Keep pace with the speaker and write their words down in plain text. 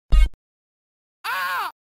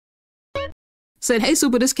Said, hey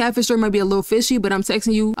Supah, this catfish story might be a little fishy, but I'm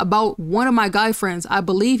texting you about one of my guy friends. I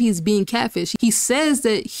believe he's being catfish. He says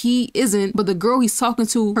that he isn't, but the girl he's talking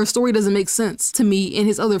to, her story doesn't make sense to me and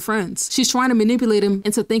his other friends. She's trying to manipulate him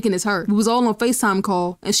into thinking it's her. We was all on FaceTime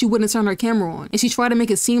call and she wouldn't turn her camera on. And she tried to make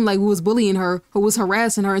it seem like we was bullying her or was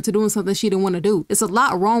harassing her into doing something she didn't want to do. It's a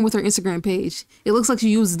lot wrong with her Instagram page. It looks like she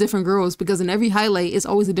uses different girls because in every highlight, it's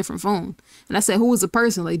always a different phone. And I said, who was the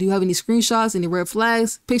person? Like, do you have any screenshots, any red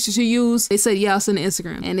flags, pictures you use? They said, yeah, I'll send to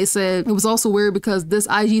Instagram. And they said it was also weird because this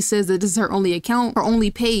IG says that this is her only account, her only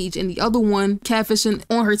page, and the other one, catfishing,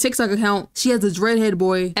 on her TikTok account, she has a dreadhead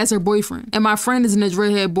boy as her boyfriend. And my friend isn't a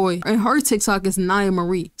dreadhead boy. And her TikTok is Naya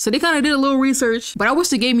Marie. So they kind of did a little research, but I wish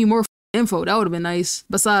they gave me more info. That would have been nice.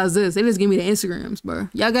 Besides this, they just gave me the Instagrams, bro.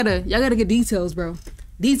 Y'all gotta get details, bro.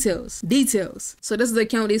 Details. So this is the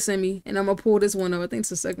account they sent me, and I'm gonna pull this one up. I think it's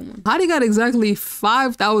the second one. How they got exactly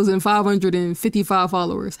 5,555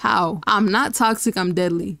 followers? How? I'm not toxic, I'm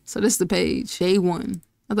deadly. So this is the page. Day one.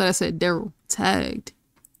 I thought I said Daryl. Tagged.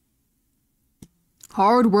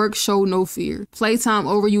 Hard work, show no fear. Playtime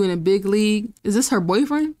over you in a big league. Is this her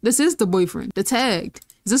boyfriend? This is the boyfriend. The tagged.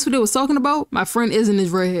 Is this what they was talking about? My friend isn't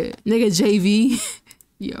his redhead. Nigga JV.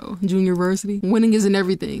 Yo, junior varsity. Winning isn't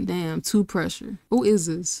everything. Damn, too pressure. Who is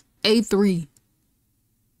this? A3.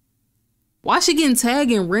 Why she getting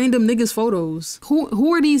tagged in random niggas' photos?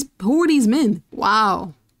 Who are these men?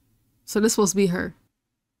 Wow. So this supposed to be her.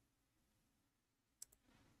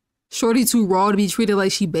 Shorty too raw to be treated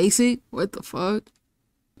like she basic? What the fuck?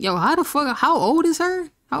 Yo, how old is her?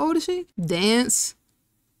 How old is she? Dance.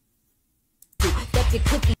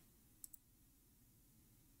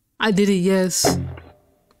 I did it, yes.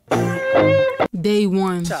 Day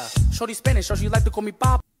one. Shorty Spanish, so she like to call me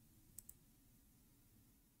Pop.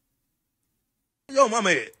 Yo, my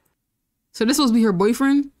man. So this supposed to be her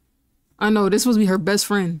boyfriend? I know, this supposed to be her best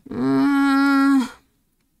friend.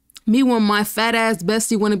 Me when my fat ass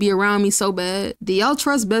bestie want to be around me so bad. Do y'all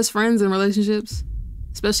trust best friends in relationships?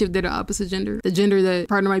 Especially if they're the opposite gender. The gender that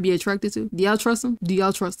partner might be attracted to. Do y'all trust them? Do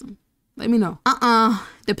y'all trust them? Let me know.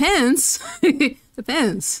 Depends.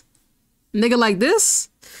 Depends. Nigga like this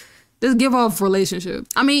give off relationship.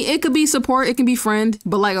 I mean, it could be support, it can be friend,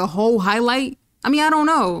 but like a whole highlight? I mean, I don't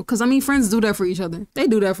know. Because, I mean, friends do that for each other. They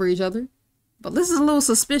do that for each other. But this is a little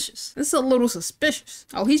suspicious. This is a little suspicious.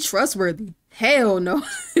 Oh, he's trustworthy. Hell no.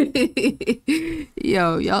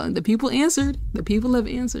 Yo, y'all, the people answered. The people have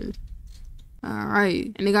answered. All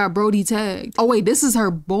right. And they got Brody tagged. Oh, wait, this is her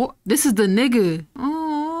boy. This is the nigga.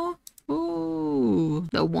 Oh, ooh,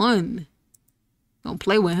 the one. Don't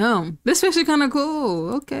play with him. This picture kind of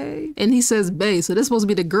cool. Okay. And he says bae. So this supposed to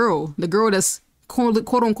be the girl that's quote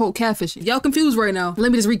unquote catfishing. Y'all confused right now.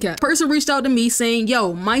 Let me just recap. Person reached out to me saying,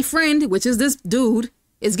 yo, my friend, which is this dude,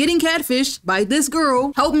 is getting catfished by this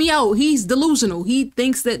girl. Help me out. He's delusional. He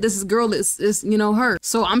thinks that this girl is, you know, her.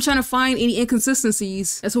 So I'm trying to find any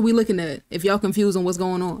inconsistencies. That's what we looking at. If y'all confused on what's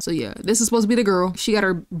going on. So yeah, this is supposed to be the girl. She got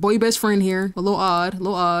her boy best friend here. A little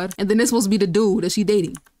odd. And then this supposed to be the dude that she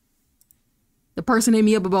dating. The person hit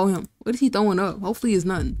me up about him. What is he throwing up? Hopefully it's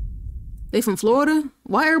nothing. They from Florida?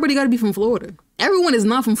 Why everybody gotta be from Florida? Everyone is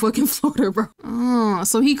not from fucking Florida, bro. Oh,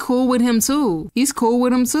 so he cool with him too. He's cool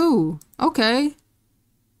with him too. Okay.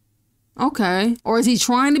 Okay. Or is he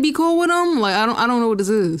trying to be cool with him? Like, I don't know what this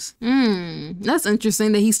is. That's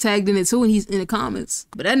interesting that he's tagged in it too and he's in the comments.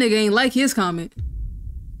 But that nigga ain't like his comment.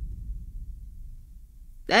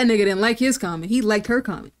 That nigga didn't like his comment. He liked her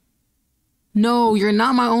comment. No, you're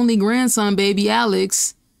not my only grandson, baby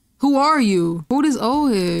Alex. Who are you? Who this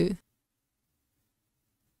old head?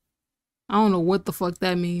 I don't know what the fuck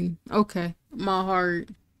that mean. Okay, my heart.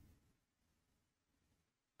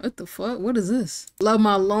 What the fuck? What is this? Love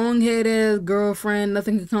my long-headed girlfriend.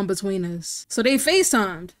 Nothing can come between us. So they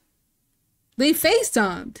FaceTimed. They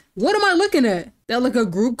FaceTimed. What am I looking at? That like a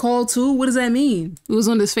group call too? What does that mean? We was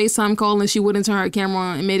on this FaceTime call and she wouldn't turn her camera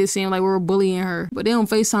on and made it seem like we were bullying her. But they don't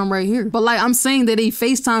FaceTime right here. But like I'm saying that they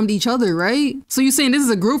FaceTimed each other, right? So you saying this is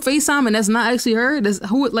a group FaceTime and that's not actually her? That's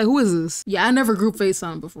who is this? Yeah, I never group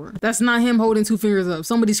FaceTime before. That's not him holding two fingers up.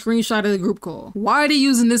 Somebody screenshotted the group call. Why are they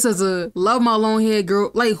using this as a love my long haired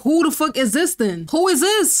girl? Like who the fuck is this then? Who is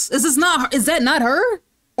this? Is that not her?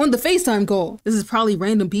 On the FaceTime call. This is probably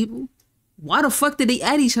random people. Why the fuck did they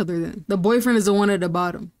add each other then? The boyfriend is the one at the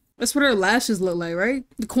bottom. That's what her lashes look like, right?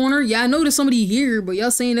 The corner, yeah, I know there's somebody here, but y'all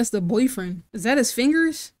saying that's the boyfriend. Is that his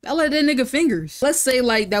fingers? I like that nigga fingers. Let's say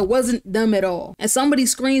like that wasn't them at all. And somebody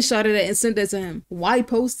screenshotted it and sent that to him. Why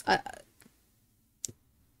post?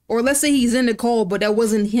 Or let's say he's in the call, but that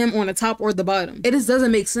wasn't him on the top or the bottom. It just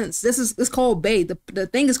doesn't make sense. It's called bae. The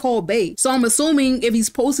thing is called bae. So I'm assuming if he's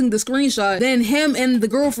posting the screenshot, then him and the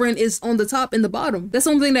girlfriend is on the top and the bottom. That's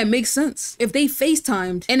the only thing that makes sense. If they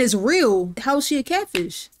FaceTimed and it's real, how's she a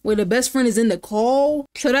catfish? Where the best friend is in the call?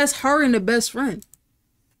 So that's her and the best friend.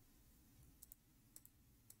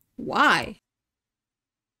 Why?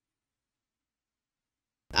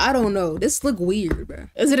 I don't know. This look weird, bro.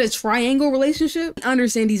 Is it a triangle relationship? I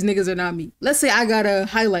understand these niggas are not me. Let's say I got a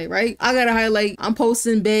highlight, right? I got a highlight. I'm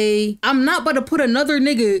posting bae. I'm not about to put another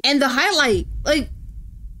nigga in the highlight. Like,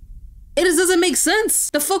 it just doesn't make sense.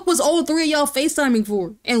 The fuck was all three of y'all FaceTiming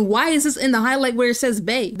for? And why is this in the highlight where it says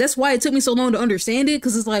bae? That's why it took me so long to understand it.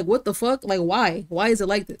 Cause it's like, what the fuck? Like, why? Why is it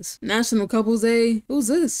like this? National Couples Day. Who's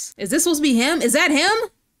this? Is this supposed to be him? Is that him?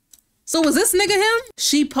 So was this nigga him?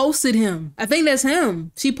 She posted him. I think that's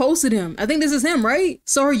him. She posted him. I think this is him, right?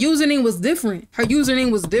 So her username was different. Her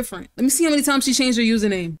username was different. Let me see how many times she changed her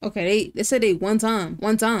username. Okay, they said one time.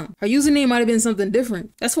 Her username might have been something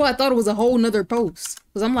different. That's why I thought it was a whole nother post.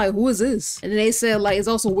 Cause I'm like, who is this? And then they said like, it's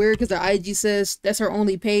also weird because their IG says that's her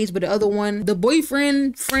only page, but the other one, the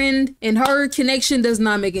boyfriend, friend, and her connection does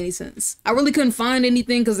not make any sense. I really couldn't find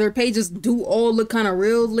anything because their pages do all look kind of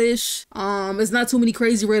real-ish. It's not too many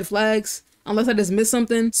crazy red flags. Unless I just missed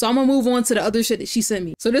something. So I'm gonna move on to the other shit that she sent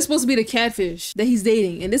me. So this supposed to be the catfish that he's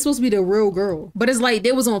dating. And this supposed to be the real girl. But it's like,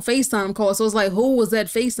 they was on FaceTime call. So it's like, who was that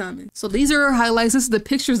FaceTiming? So these are her highlights. This is the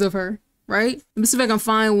pictures of her, right? Let me see if I can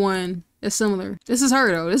find one that's similar. This is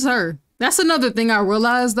her though, this is her. That's another thing I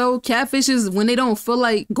realized though. Catfishes, when they don't feel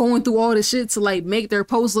like going through all the shit to like make their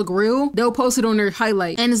post look real, they'll post it on their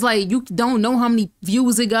highlight. And it's like, you don't know how many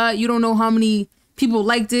views it got. You don't know how many people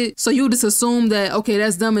liked it, so you just assume that, okay,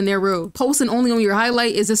 that's them and they're real. Posting only on your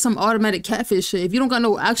highlight is just some automatic catfish shit. If you don't got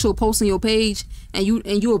no actual post on your page and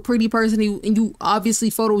you a pretty person and you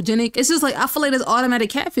obviously photogenic, it's just like, I feel like that's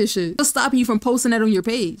automatic catfish shit. What's stopping you from posting that on your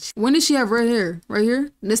page? When did she have red hair? Right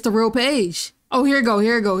here? This the real page. Oh, here it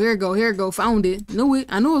go. Found it. Knew it.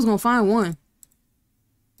 I knew I was gonna find one.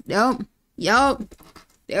 Yup.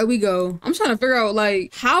 There we go. I'm trying to figure out,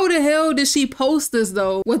 like, how the hell did she post this,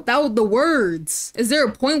 though, without the words? Is there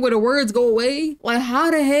a point where the words go away? Like, how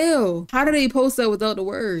the hell? How do they post that without the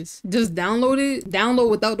words? Just download it? Download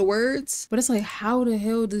without the words? But it's like, how the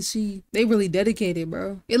hell does she... They really dedicated,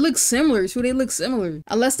 bro. It looks similar, too. They look similar.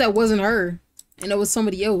 Unless that wasn't her. And it was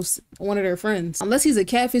somebody else, one of their friends. Unless he's a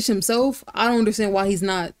catfish himself, I don't understand why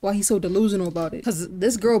he's so delusional about it. Because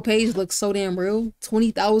this girl page looks so damn real.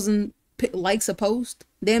 20,000 likes a post.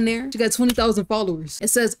 Damn near. She got 20,000 followers. It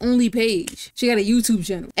says only page. She got a YouTube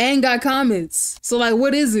channel and got comments. So like,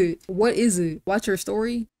 what is it? What is it? Watch her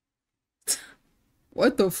story.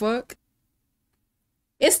 What the fuck?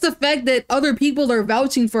 It's the fact that other people are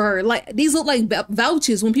vouching for her. Like, these look like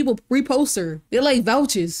vouches when people repost her. They're like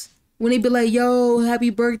vouches. When they be like, yo,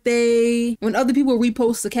 happy birthday. When other people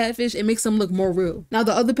repost the catfish, it makes them look more real. Now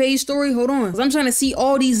the other page story, hold on. Cause I'm trying to see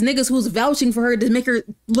all these niggas who's vouching for her to make her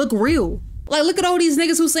look real. Like, look at all these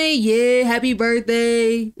niggas who's saying, yeah, happy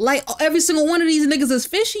birthday. Like, every single one of these niggas is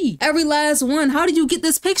fishy. Every last one. How did you get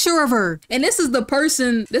this picture of her? And this is the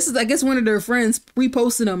person, this is, I guess, one of their friends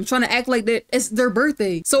reposting them, trying to act like that it's their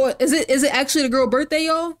birthday. So is it actually the girl's birthday,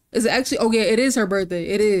 y'all? Is it actually, okay, it is her birthday.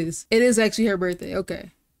 It is. It is actually her birthday. Okay.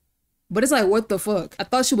 But it's like, what the fuck? I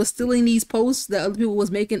thought she was stealing these posts that other people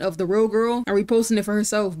was making of the real girl and reposting it for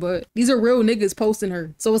herself, but these are real niggas posting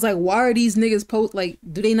her. So it's like, why are these niggas post, like,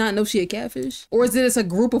 do they not know she a catfish? Or is it just a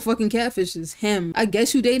group of fucking catfishes? Him. I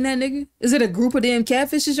guess you dating that nigga? Is it a group of damn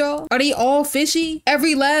catfishes, y'all? Are they all fishy?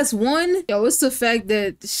 Every last one? Yo, it's the fact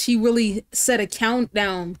that she really set a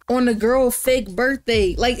countdown on the girl fake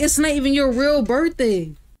birthday. Like, it's not even your real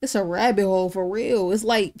birthday. It's a rabbit hole for real. It's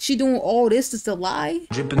like she doing all this just to lie.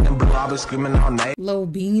 Low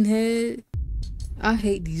beanhead. I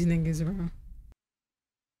hate these niggas, bro.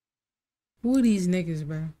 Who are these niggas,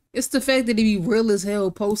 bro? It's the fact that they be real as hell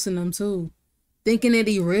posting them too. Thinking that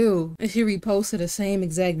he real. And she reposted the same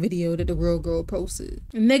exact video that the real girl posted.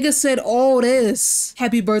 And nigga said all this.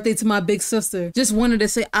 Happy birthday to my big sister. Just wanted to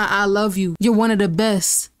say I love you. You're one of the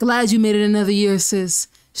best. Glad you made it another year, sis.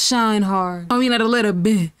 Shine hard. I mean, not a little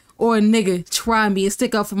bit. Or a nigga try me and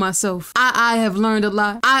stick up for myself. I have learned a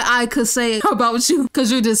lot. I could say it about you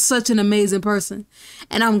because you're just such an amazing person.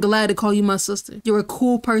 And I'm glad to call you my sister. You're a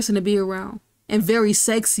cool person to be around. And very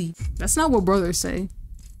sexy. That's not what brothers say.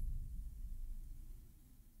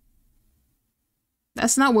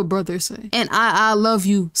 That's not what brothers say. And I love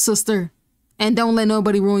you, sister. And don't let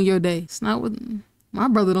nobody ruin your day. It's not what... My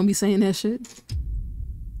brother don't be saying that shit.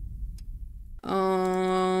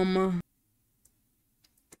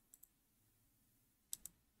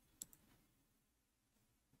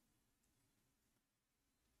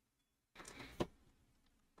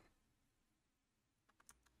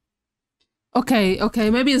 Okay,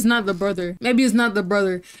 maybe it's not the brother. Maybe it's not the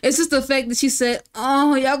brother. It's just the fact that she said,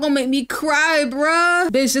 oh, y'all gonna make me cry, bruh.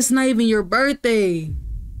 Bitch, it's not even your birthday.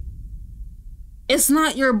 It's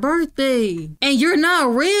not your birthday. And you're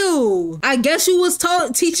not real. I guess you was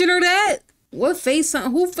teaching her that? What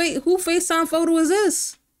FaceTime? Who FaceTime photo is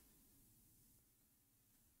this?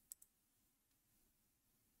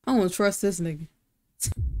 I don't trust this nigga.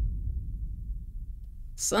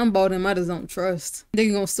 Something about him I just don't trust.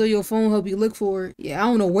 Nigga gonna steal your phone, help you look for it. Yeah, I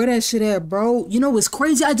don't know where that shit at, bro. You know, it's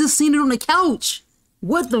crazy. I just seen it on the couch.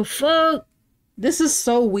 What the fuck? This is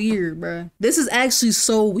so weird, bro. This is actually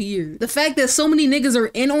so weird. The fact that so many niggas are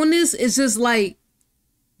in on this is just like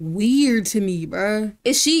weird to me, bro.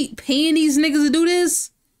 Is she paying these niggas to do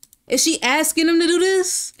this? Is she asking them to do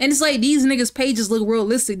this? And it's like these niggas' pages look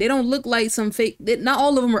realistic. They don't look like some fake. Not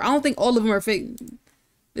all of them are. I don't think all of them are fake.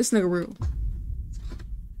 This nigga real.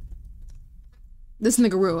 This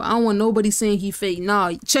nigga real. I don't want nobody saying he fake.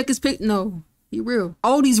 Nah, check his pic. No, he real.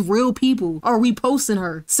 All these real people are reposting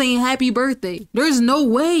her, saying happy birthday. There's no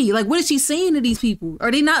way. Like, what is she saying to these people?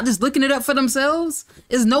 Are they not just looking it up for themselves?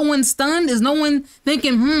 Is no one stunned? Is no one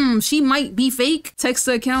thinking, she might be fake? Text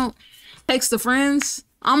the account. Text the friends.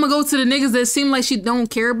 I'm gonna go to the niggas that seem like she don't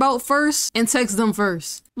care about first and text them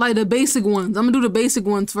first. Like the basic ones. I'm gonna do the basic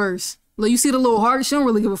ones first. Like, you see the little heart? She don't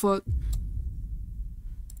really give a fuck.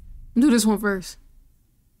 Do this one first.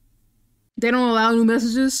 They don't allow new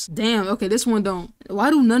messages? Damn, okay, this one don't. Why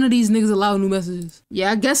do none of these niggas allow new messages?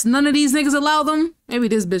 Yeah, I guess none of these niggas allow them. Maybe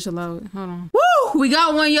this bitch allow it. Hold on. Woo! We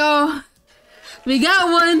got one, y'all. We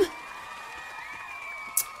got one.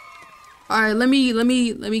 Alright, let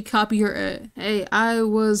me copy her ad. Hey, I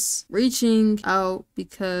was reaching out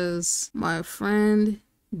because my friend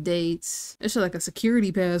dates. It's like a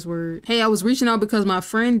security password. Hey, I was reaching out because my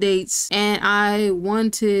friend dates and I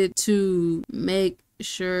wanted to make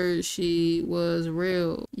sure she was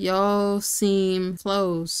real. Y'all seem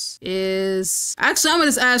close. Actually, I'm gonna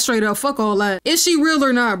just ask straight up, fuck all that. Is she real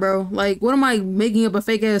or not, bro? Like, what am I making up a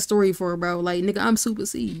fake ass story for, bro? Like, nigga, I'm Supah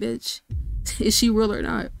C, bitch. Is she real or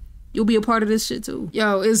not? You'll be a part of this shit too.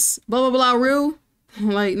 Yo, is blah blah blah real?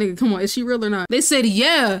 Like, nigga, come on, is she real or not? They said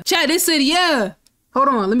yeah. Chat, they said yeah. Hold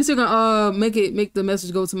on, let me see if I can make the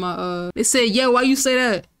message go to my they said yeah, why you say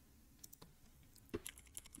that?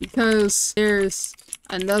 Because there's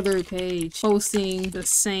another page posting the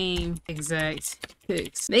same exact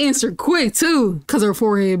pics. They answered quick too, cause her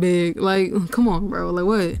forehead big. Like, come on, bro. Like,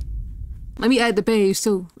 what? Let me add the page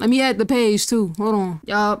too. Hold on.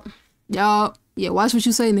 Yup. Yeah, watch what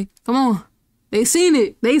you say, nigga. Come on. They seen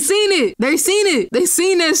it. They seen that shit.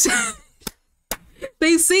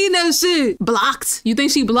 They seen that shit. Blocked. You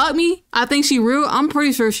think she blocked me? I think she real. I'm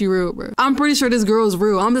pretty sure she real, bro. I'm pretty sure this girl is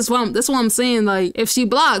real. That's why I'm saying, like, if she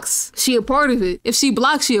blocks, she a part of it. If she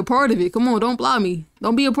blocks, she a part of it. Come on, don't block me.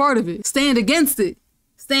 Don't be a part of it. Stand against it.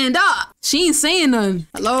 Stand up. She ain't saying nothing.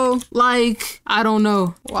 Hello? Like, I don't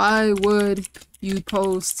know. Why would you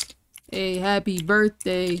post a happy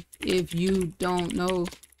birthday if you don't know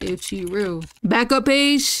if she real? Backup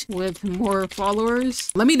page with more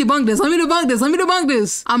followers. Let me debunk this. I'm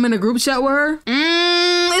in a group chat with her.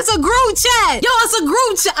 It's a group chat. Yo, it's a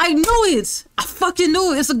group chat. I knew it. I fucking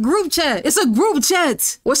knew it. It's a group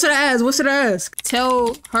chat. What should I ask?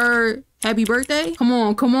 Tell her happy birthday? Come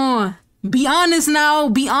on. Be honest now.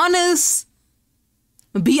 Be honest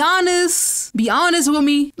with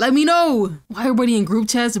me. Let me know. Why everybody in group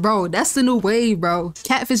chats, bro? That's the new wave, bro.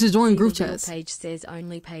 Catfish is joining group chats. Page says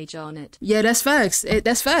only page on it. Yeah, that's facts.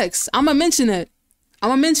 That's facts. I'ma mention that.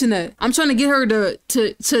 I'm trying to get her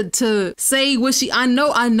to say what she. I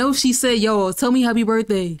know she said, yo, tell me happy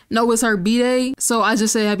birthday. No, it's her B-day, so I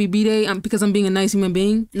just say happy B-day because I'm being a nice human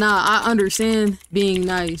being. Nah, I understand being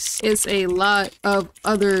nice. It's a lot of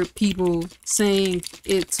other people saying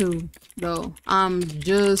it too, though. I'm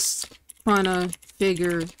just trying to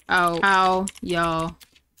figure out how y'all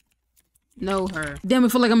know her. Damn, I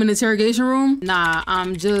feel like I'm in an interrogation room. Nah,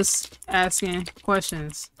 I'm just asking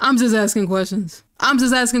questions.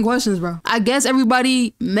 Bro. I guess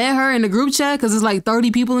everybody met her in the group chat because it's like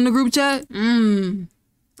 30 people in the group chat.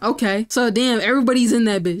 Okay. So damn, everybody's in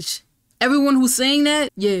that bitch. Everyone who's saying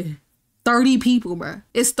that, yeah. 30 people, bro.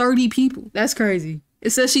 It's 30 people. That's crazy.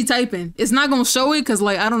 It says she typing. It's not gonna show it because,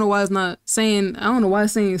 like, I don't know why it's not saying, I don't know why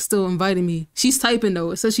it's saying it's still inviting me. She's typing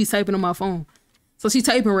though. It says she's typing on my phone. So she's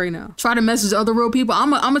typing right now. Try to message other real people.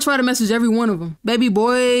 I'm gonna try to message every one of them. Baby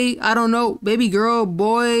boy, I don't know. Baby girl,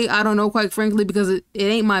 boy, I don't know, quite frankly, because it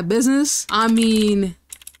ain't my business. I mean,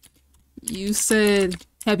 you said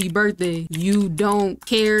happy birthday. You don't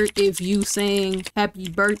care if you saying happy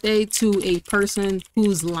birthday to a person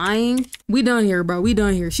who's lying. We done here, bro. We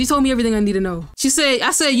done here. She told me everything I need to know. She said,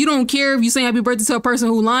 I said, you don't care if you saying happy birthday to a person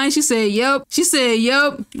who lying? She said, yep. She said,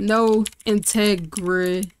 yep. No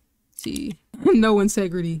integrity. No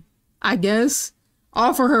integrity. I guess.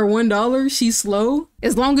 Offer her $1. She's slow.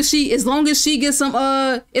 As long as she gets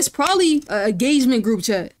some it's probably an engagement group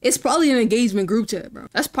chat. It's probably an engagement group chat, bro.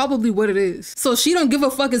 That's probably what it is. So she don't give a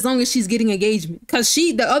fuck as long as she's getting engagement. Cause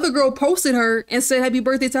the other girl posted her and said happy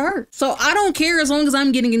birthday to her. So I don't care as long as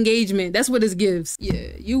I'm getting engagement. That's what this gives.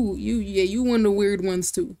 Yeah, you one of the weird ones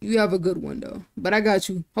too. You have a good one though. But I got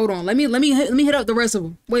you. Hold on. Let me hit up the rest of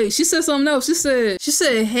them. Wait, she said something else. She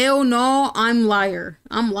said hell no, I'm liar.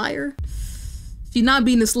 I'm liar. She's not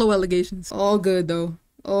beating the slow allegations. All good though.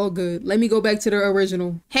 All good. Let me go back to the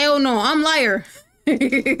original. Hell no, I'm liar.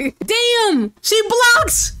 Damn! She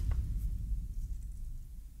blocks!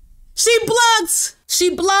 She blocks!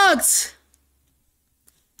 She blocks!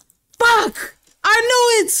 Fuck! I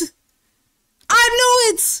knew it! I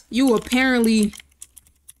knew it! You apparently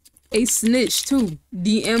a snitch too.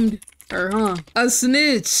 DM'd her, huh? A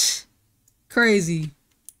snitch. Crazy.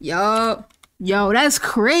 Yup. Yo, that's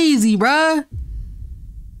crazy, bruh.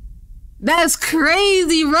 That's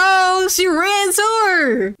crazy, bro. She ran to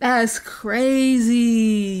her. That's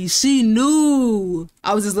crazy. She knew.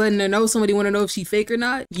 I was just letting her know. Somebody want to know if she fake or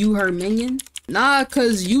not. You her minion? Nah,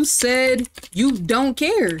 cause you said you don't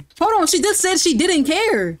care. Hold on, she just said she didn't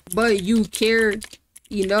care. But you cared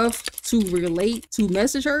enough to relate to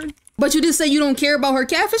message her? But you just said you don't care about her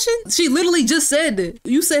catfishing? She literally just said that.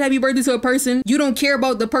 You said happy birthday to a person. You don't care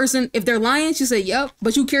about the person if they're lying? She said, yep.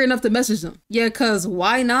 But you care enough to message them. Yeah, cause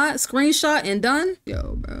why not? Screenshot and done?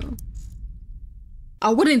 Yo, bro. I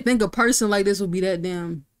wouldn't think a person like this would be that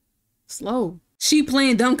damn slow. She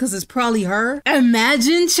playing dumb cause it's probably her.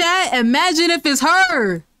 Imagine, chat. Imagine if it's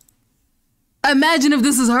her. Imagine if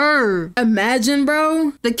this is her. Imagine,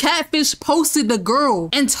 bro. The catfish posted the girl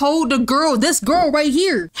and told the girl, this girl right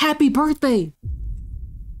here, happy birthday.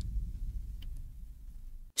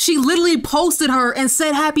 She literally posted her and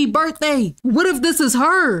said happy birthday. What if this is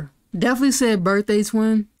her? Definitely said birthday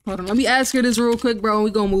twin. Hold on, let me ask her this real quick, bro.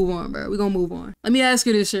 We gonna move on, bro. We gonna move on. Let me ask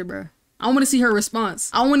her this shit, bro. I want to see her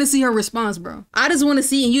response. I want to see her response, bro. I just want to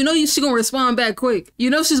see, and you know she gonna respond back quick.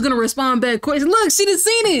 You know she's gonna respond back quick. Look, she didn't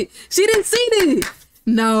seen it. She didn't seen it.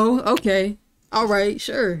 No, okay. All right,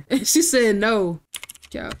 sure. She said no.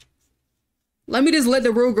 Yeah. Let me just let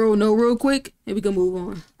the real girl know real quick, and we can move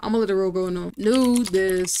on. I'm gonna let the real girl know. Knew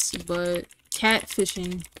this, but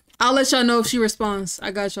catfishing. I'll let y'all know if she responds.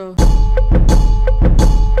 I got y'all.